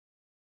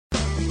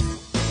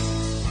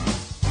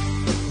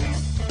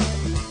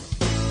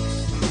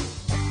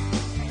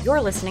You're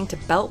listening to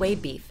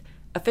Beltway Beef,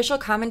 official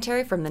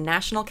commentary from the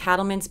National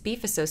Cattlemen's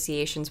Beef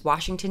Association's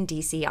Washington,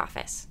 D.C.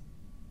 office.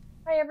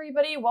 Hi,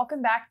 everybody.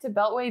 Welcome back to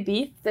Beltway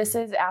Beef. This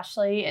is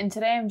Ashley, and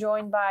today I'm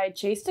joined by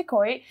Chase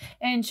DeCoit.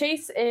 And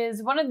Chase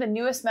is one of the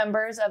newest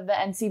members of the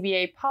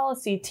NCBA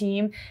policy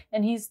team,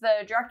 and he's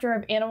the Director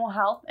of Animal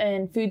Health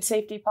and Food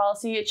Safety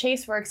Policy.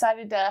 Chase, we're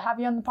excited to have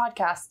you on the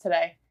podcast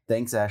today.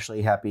 Thanks,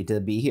 Ashley. Happy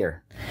to be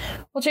here.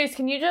 Well, Chase,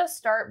 can you just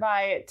start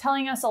by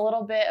telling us a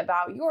little bit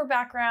about your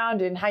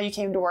background and how you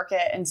came to work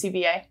at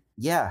NCBA?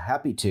 Yeah,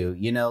 happy to.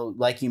 You know,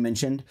 like you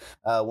mentioned,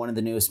 one of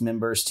the newest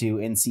members to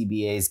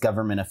NCBA's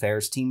government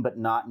affairs team, but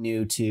not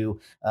new to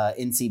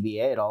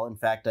NCBA at all. In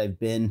fact, I've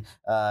been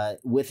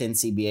with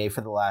NCBA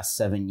for the last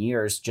 7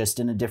 years, just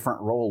in a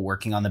different role,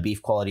 working on the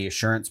beef quality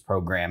assurance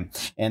program.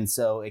 And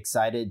so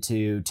excited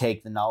to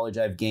take the knowledge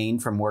I've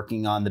gained from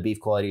working on the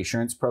beef quality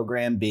assurance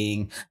program,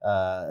 being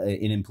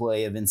an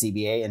employee of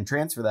NCBA, and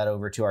transfer that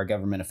over to our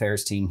government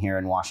affairs team here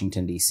in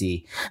Washington,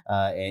 D.C.,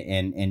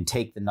 and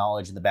take the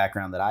knowledge and the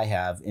background that I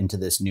have into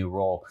this new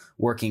role,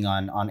 working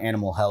on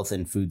animal health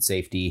and food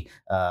safety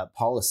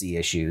policy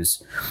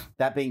issues.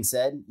 That being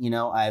said, you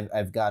know,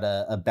 I've got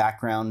a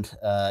background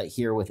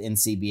here with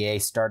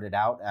NCBA. Started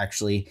out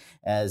actually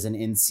as an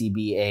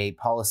NCBA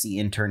policy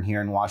intern here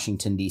in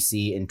Washington,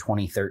 D.C. in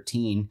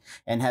 2013,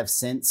 and have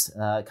since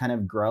kind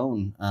of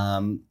grown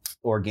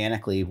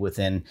organically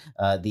within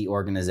the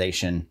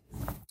organization.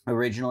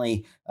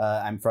 Originally,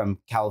 I'm from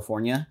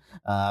California,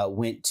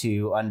 went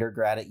to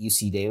undergrad at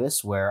UC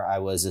Davis, where I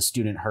was a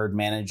student herd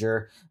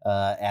manager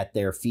at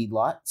their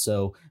feedlot.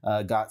 So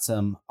got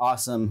some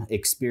awesome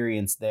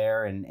experience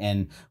there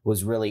and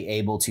was really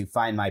able to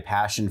find my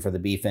passion for the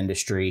beef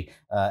industry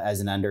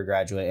as an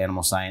undergraduate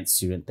animal science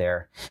student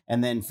there.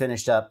 And then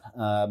finished up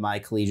my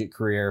collegiate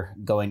career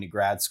going to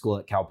grad school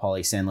at Cal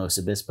Poly San Luis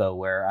Obispo,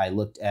 where I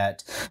looked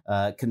at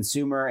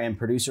consumer and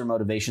producer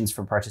motivations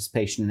for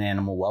participation in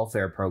animal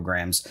welfare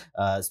programs,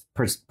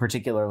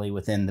 particularly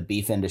within the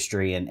beef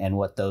industry, and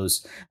what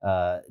those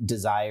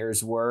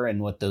desires were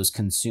and what those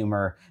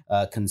consumer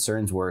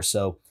concerns were.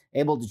 So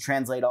able to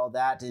translate all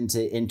that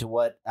into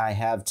what I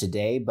have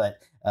today, but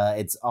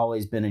it's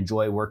always been a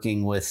joy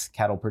working with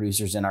cattle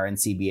producers and our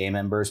NCBA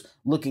members.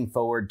 Looking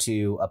forward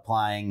to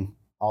applying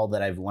all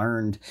that I've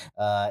learned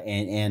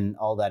and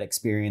all that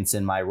experience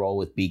in my role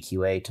with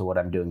BQA to what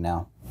I'm doing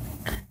now.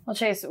 Well,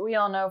 Chase, we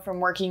all know from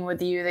working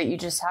with you that you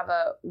just have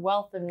a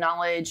wealth of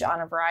knowledge on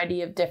a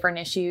variety of different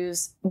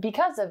issues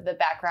because of the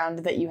background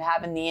that you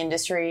have in the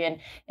industry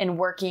and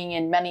working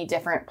in many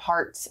different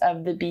parts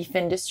of the beef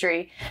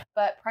industry.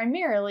 But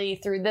primarily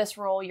through this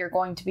role, you're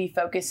going to be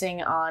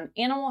focusing on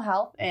animal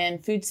health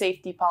and food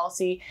safety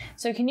policy.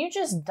 So can you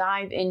just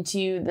dive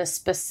into the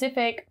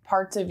specific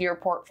parts of your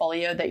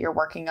portfolio that you're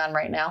working on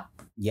right now?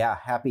 Yeah,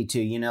 happy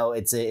to. You know,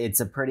 it's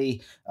a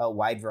pretty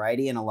wide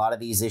variety, and a lot of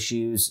these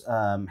issues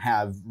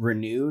have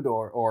renewed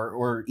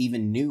or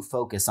even new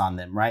focus on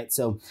them, right?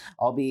 So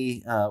I'll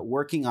be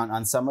working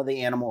on some of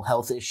the animal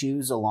health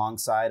issues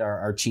alongside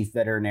our chief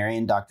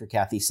veterinarian, Dr.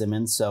 Kathy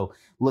Simmons. So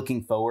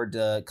looking forward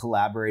to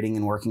collaborating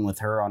and working with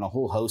her on a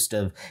whole host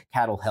of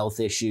cattle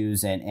health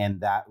issues and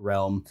that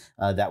realm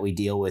that we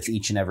deal with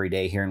each and every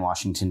day here in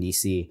Washington,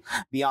 D.C.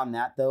 Beyond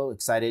that, though,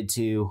 excited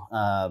to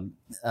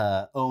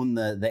own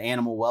the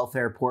animal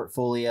welfare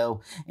portfolio,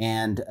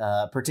 and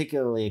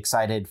particularly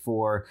excited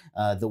for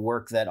the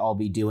work that I'll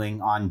be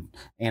doing on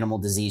animal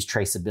disease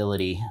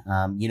traceability.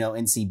 You know,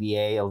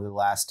 NCBA over the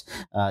last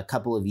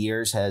couple of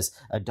years has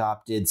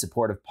adopted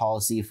supportive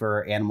policy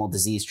for animal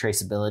disease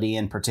traceability,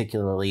 and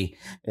particularly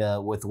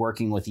with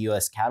working with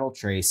U.S. Cattle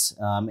Trace.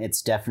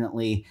 It's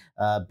definitely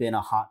been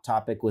a hot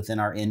topic within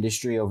our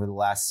industry over the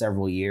last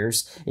several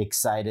years.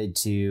 Excited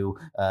to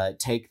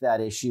take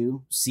that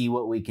issue, see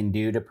what we can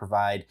do to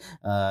provide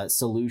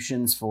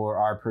solutions for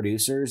our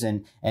producers,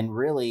 and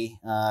really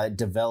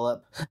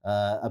develop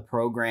a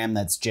program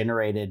that's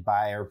generated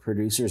by our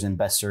producers and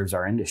best serves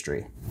our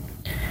industry.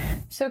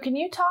 So can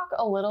you talk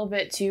a little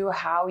bit to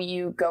how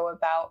you go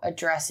about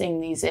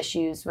addressing these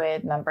issues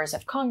with members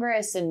of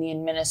Congress and the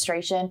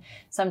administration?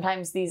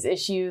 Sometimes these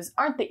issues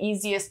aren't the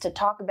easiest to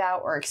talk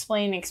about or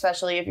explain,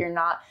 especially if you're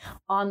not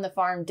on the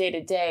farm day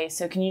to day.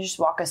 So can you just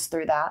walk us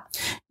through that?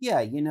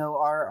 Yeah, you know,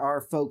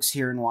 our folks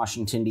here in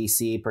Washington,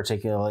 D.C.,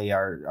 particularly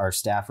our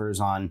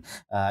staffers on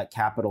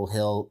Capitol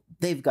Hill,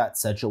 they've got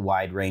such a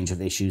wide range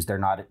of issues. They're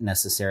not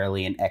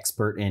necessarily an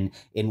expert in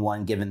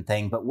one given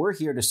thing, but we're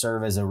here to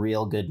serve as a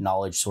real good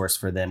knowledge source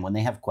for them when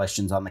they have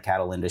questions on the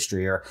cattle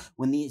industry, or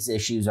when these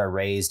issues are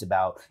raised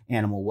about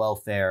animal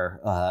welfare,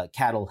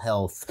 cattle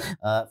health,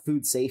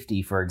 food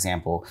safety, for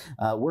example.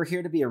 We're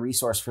here to be a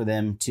resource for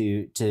them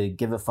to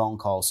give a phone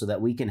call so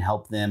that we can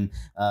help them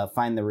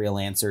find the real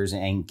answers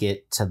and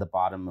get to the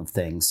bottom of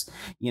things.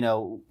 You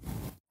know,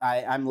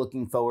 I'm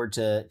looking forward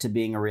to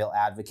being a real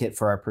advocate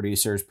for our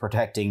producers,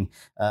 protecting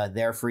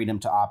their freedom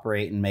to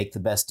operate and make the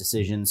best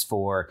decisions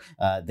for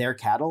their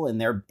cattle and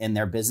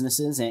their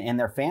businesses and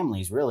their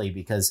families, really,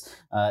 because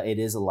it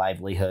is a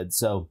livelihood.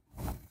 So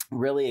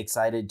really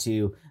excited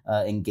to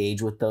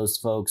engage with those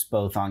folks,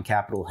 both on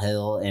Capitol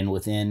Hill and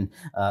within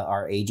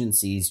our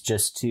agencies,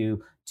 just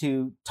to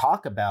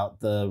talk about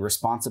the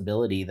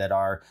responsibility that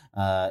our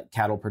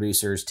cattle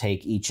producers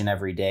take each and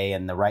every day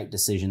and the right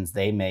decisions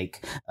they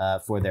make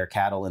for their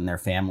cattle and their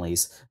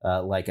families.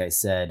 Like I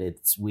said,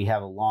 we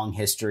have a long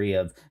history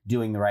of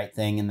doing the right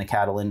thing in the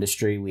cattle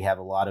industry. We have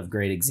a lot of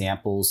great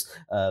examples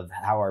of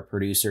how our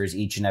producers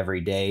each and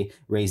every day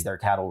raise their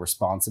cattle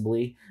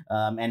responsibly,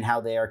 and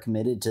how they are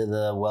committed to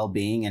the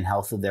well-being and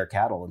health of their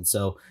cattle. And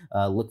so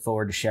look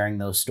forward to sharing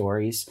those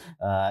stories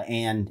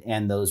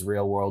and those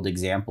real-world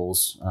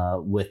examples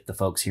with the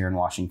folks here in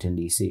Washington,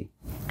 D.C.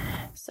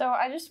 So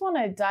I just want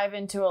to dive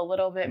into a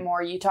little bit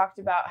more. You talked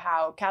about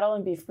how cattle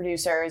and beef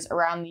producers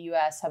around the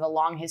U.S. have a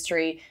long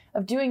history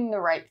of doing the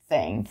right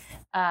thing.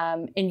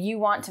 And you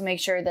want to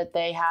make sure that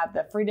they have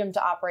the freedom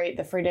to operate,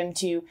 the freedom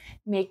to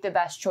make the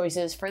best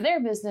choices for their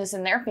business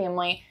and their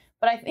family.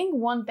 But I think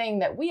one thing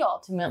that we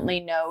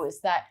ultimately know is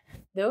that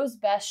those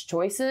best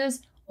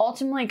choices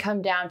ultimately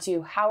come down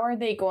to how are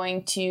they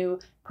going to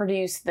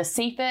produce the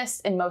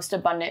safest and most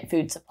abundant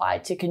food supply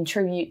to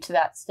contribute to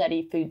that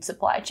steady food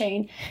supply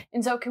chain.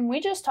 And so can we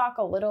just talk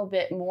a little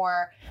bit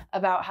more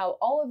about how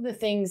all of the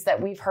things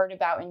that we've heard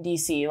about in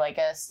DC, like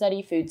a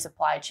steady food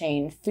supply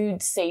chain,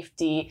 food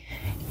safety,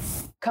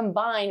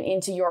 combine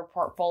into your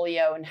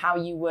portfolio and how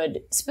you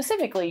would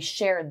specifically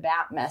share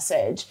that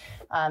message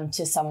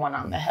to someone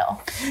on the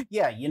Hill?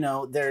 Yeah,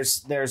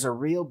 there's a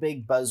real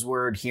big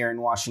buzzword here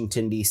in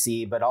Washington,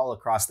 D.C., but all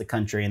across the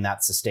country, and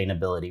that's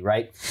sustainability,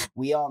 right?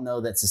 We all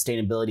know that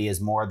sustainability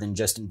is more than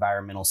just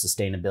environmental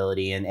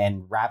sustainability,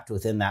 and wrapped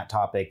within that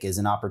topic is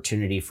an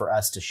opportunity for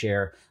us to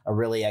share a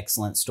really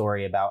excellent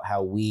story about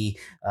how we,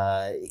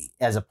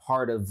 as a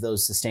part of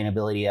those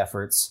sustainability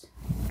efforts,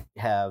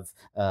 have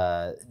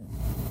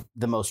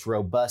the most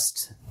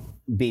robust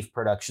beef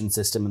production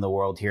system in the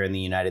world here in the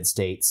United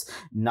States.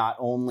 Not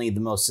only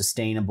the most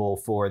sustainable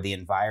for the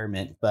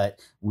environment, but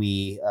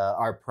we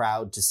are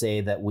proud to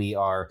say that we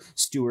are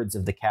stewards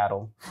of the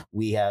cattle.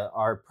 We have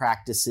our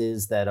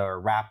practices that are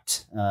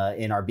wrapped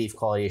in our beef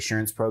quality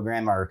assurance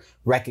program are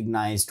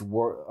recognized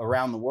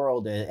around the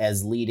world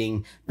as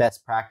leading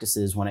best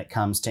practices when it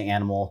comes to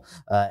animal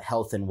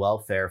health and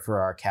welfare for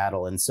our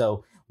cattle. And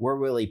so we're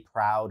really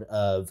proud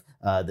of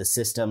the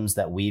systems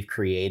that we've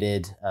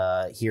created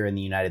here in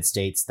the United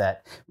States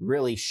that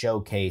really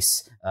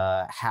showcase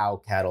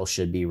how cattle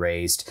should be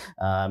raised.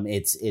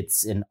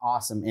 It's an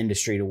awesome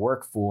industry to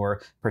work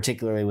for,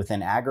 particularly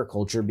within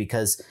agriculture,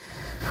 because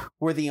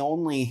we're the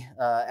only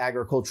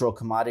agricultural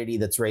commodity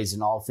that's raised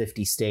in all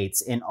 50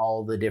 states in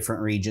all the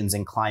different regions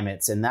and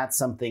climates. And that's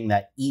something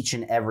that each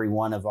and every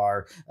one of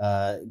our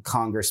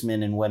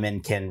congressmen and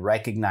women can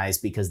recognize,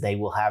 because they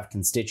will have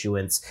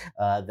constituents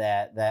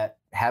that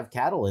have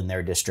cattle in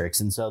their districts.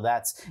 And so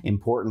that's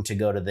important to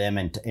go to them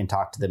and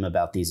talk to them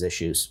about these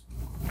issues.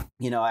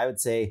 I would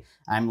say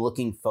I'm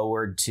looking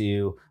forward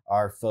to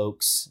our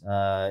folks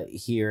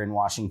here in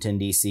Washington,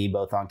 D.C.,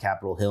 both on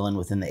Capitol Hill and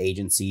within the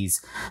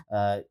agencies,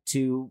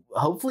 to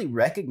hopefully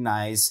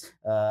recognize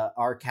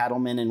our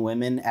cattlemen and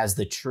women as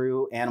the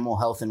true animal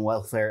health and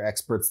welfare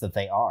experts that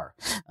they are.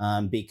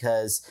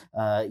 Because,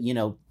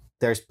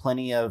 there's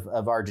plenty of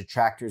our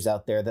detractors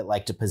out there that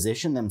like to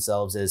position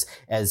themselves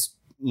as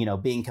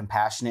being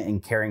compassionate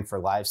and caring for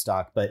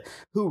livestock, but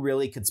who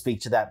really could speak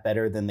to that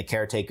better than the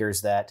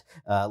caretakers that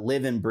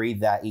live and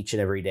breathe that each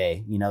and every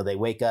day? They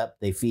wake up,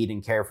 they feed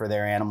and care for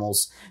their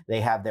animals.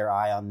 They have their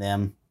eye on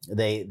them.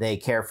 They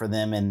care for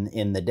them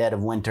in the dead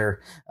of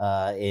winter,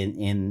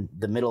 in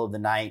the middle of the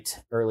night,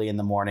 early in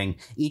the morning.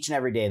 Each and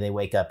every day they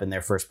wake up and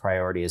their first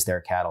priority is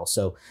their cattle.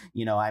 So,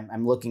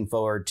 I'm looking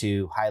forward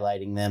to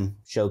highlighting them,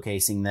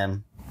 showcasing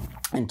them,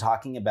 and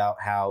talking about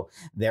how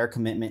their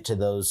commitment to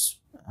those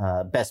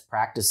best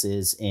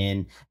practices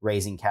in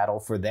raising cattle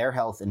for their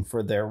health and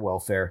for their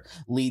welfare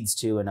leads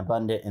to an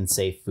abundant and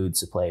safe food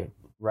supply.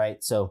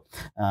 Right. So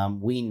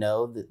we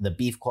know that the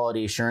beef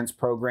quality assurance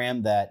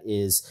program that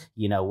is,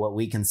 what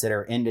we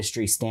consider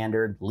industry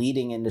standard,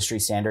 leading industry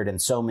standard,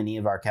 and so many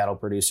of our cattle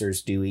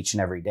producers do each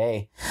and every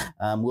day,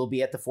 will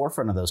be at the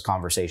forefront of those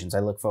conversations. I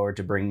look forward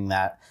to bringing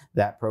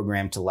that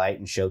program to light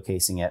and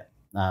showcasing it.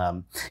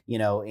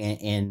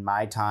 In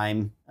my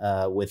time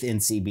with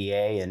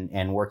NCBA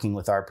and working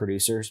with our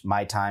producers,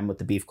 my time with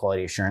the Beef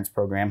Quality Assurance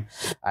Program,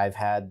 I've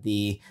had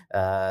the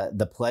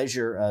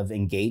pleasure of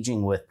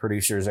engaging with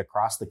producers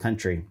across the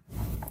country,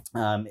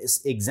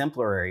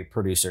 exemplary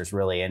producers,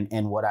 really.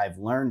 And what I've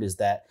learned is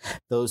that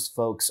those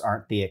folks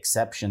aren't the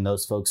exception.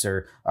 Those folks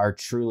are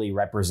truly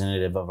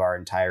representative of our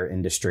entire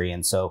industry.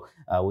 And so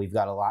we've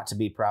got a lot to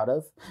be proud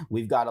of.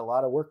 We've got a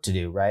lot of work to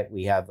do, right?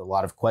 We have a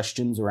lot of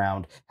questions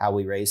around how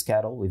we raise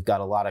cattle. We've got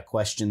a lot of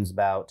questions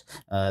about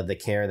the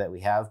care that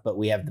we have, but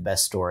we have the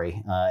best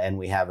story and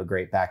we have a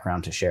great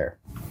background to share.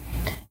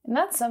 And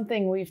that's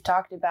something we've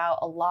talked about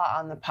a lot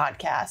on the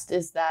podcast,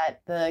 is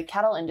that the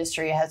cattle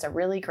industry has a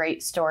really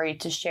great story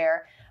to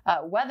share,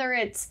 whether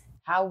it's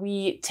how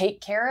we take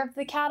care of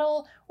the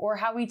cattle or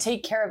how we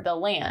take care of the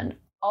land.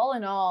 All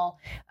in all,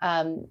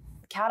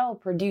 cattle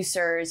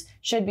producers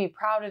should be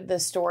proud of the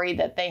story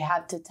that they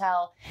have to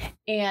tell.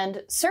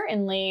 And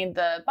certainly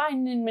the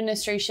Biden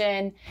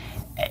administration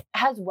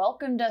has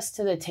welcomed us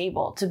to the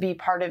table to be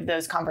part of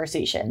those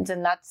conversations.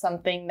 And that's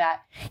something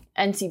that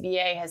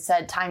NCBA has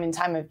said time and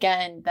time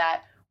again,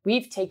 that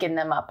we've taken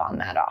them up on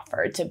that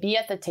offer to be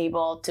at the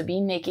table, to be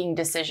making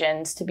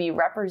decisions, to be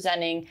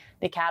representing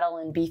the cattle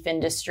and beef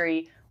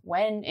industry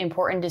when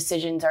important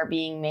decisions are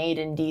being made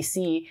in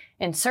DC.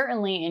 And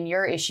certainly in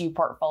your issue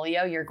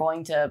portfolio, you're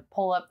going to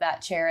pull up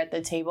that chair at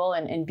the table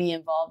and be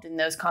involved in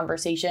those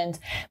conversations.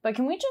 But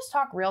can we just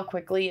talk real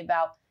quickly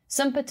about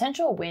some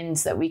potential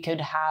wins that we could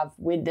have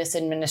with this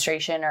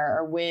administration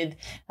or with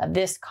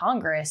this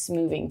Congress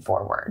moving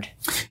forward?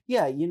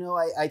 Yeah,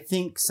 I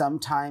think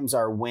sometimes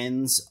our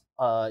wins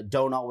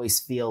don't always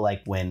feel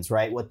like wins,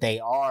 right? What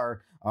they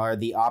are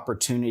the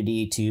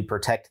opportunity to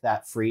protect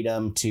that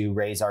freedom to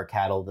raise our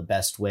cattle the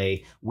best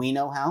way we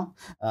know how,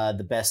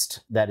 the best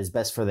that is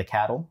best for the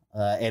cattle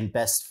and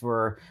best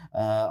for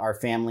our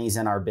families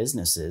and our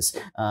businesses.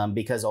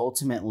 Because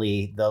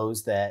ultimately,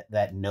 those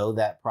that know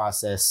that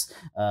process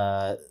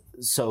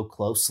so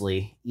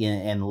closely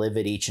and live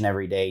it each and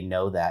every day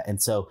know that.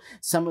 And so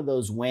some of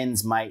those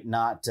wins might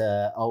not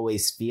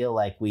always feel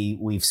like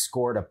we've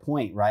scored a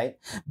point, right?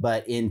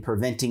 But in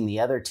preventing the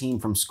other team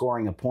from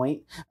scoring a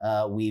point,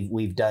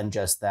 we've done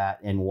just that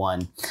and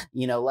won.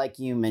 Like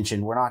you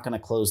mentioned, we're not going to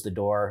close the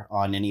door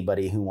on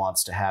anybody who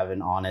wants to have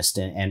an honest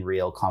and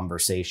real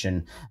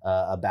conversation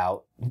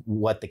about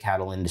what the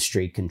cattle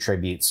industry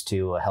contributes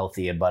to a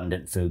healthy,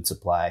 abundant food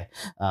supply.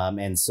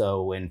 And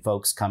so when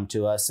folks come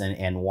to us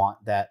and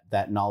want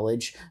that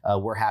knowledge,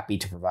 we're happy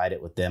to provide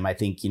it with them. I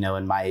think,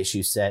 in my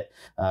issue set,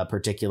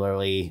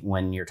 particularly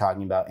when you're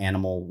talking about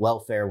animal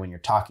welfare, when you're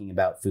talking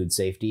about food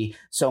safety,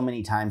 so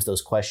many times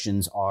those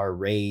questions are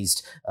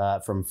raised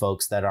from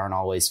folks that aren't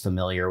always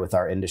familiar with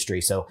our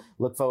industry. So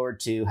look forward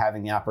to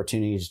having the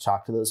opportunity to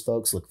talk to those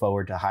folks, look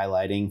forward to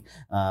highlighting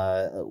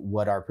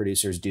what our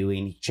producers do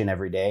each and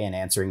every day and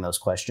answering those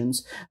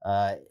questions.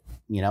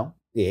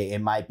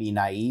 It might be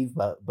naive,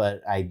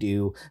 but I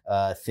do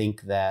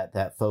think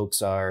that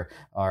folks are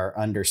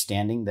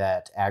understanding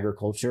that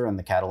agriculture and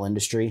the cattle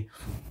industry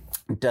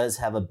does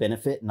have a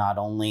benefit not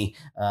only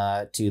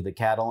to the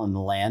cattle and the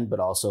land, but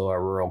also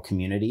our rural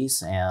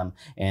communities.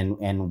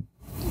 And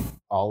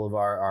all of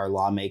our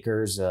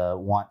lawmakers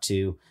want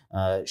to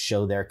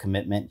show their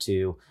commitment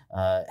to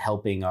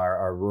helping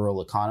our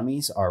rural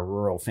economies, our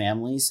rural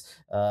families,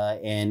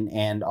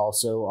 and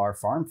also our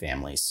farm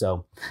families.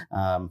 So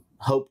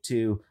hope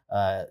to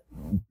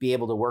be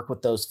able to work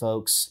with those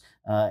folks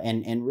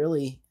and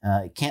really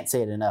can't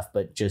say it enough,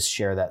 but just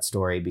share that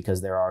story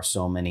because there are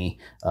so many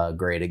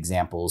great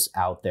examples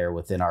out there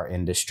within our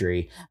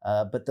industry.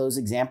 But those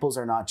examples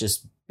are not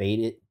just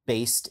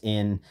based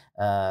in,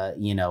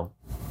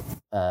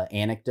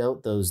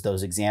 anecdote.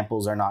 Those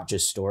examples are not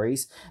just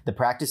stories. The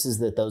practices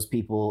that those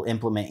people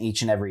implement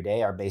each and every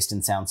day are based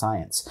in sound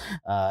science.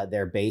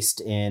 They're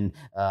based in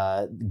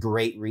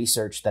great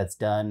research that's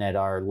done at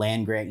our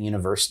land grant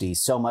universities,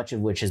 so much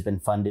of which has been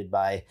funded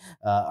by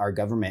our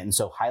government. And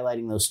so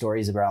highlighting those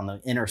stories around the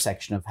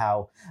intersection of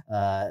how,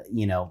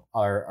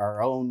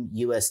 our own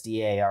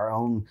USDA, our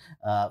own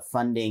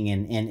funding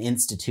and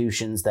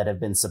institutions that have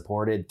been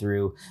supported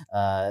through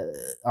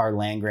our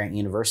land grant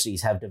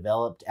universities have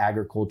developed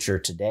agriculture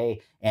today.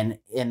 And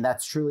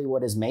that's truly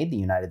what has made the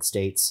United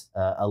States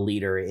a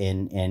leader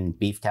in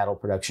beef cattle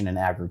production and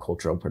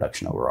agricultural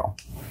production overall.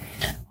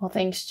 Well,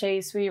 thanks,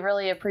 Chase. We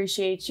really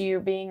appreciate you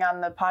being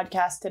on the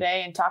podcast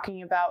today and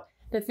talking about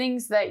the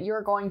things that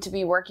you're going to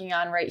be working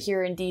on right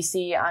here in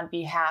DC on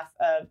behalf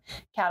of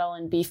cattle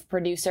and beef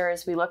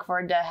producers. We look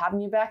forward to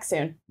having you back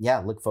soon. Yeah,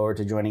 look forward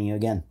to joining you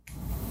again.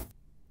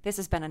 This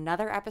has been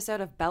another episode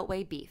of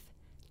Beltway Beef.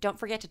 Don't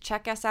forget to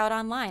check us out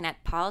online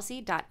at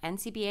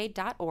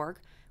policy.ncba.org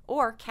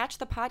or catch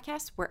the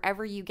podcast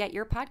wherever you get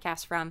your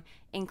podcasts from,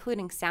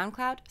 including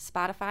SoundCloud,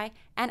 Spotify,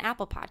 and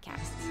Apple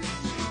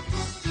Podcasts.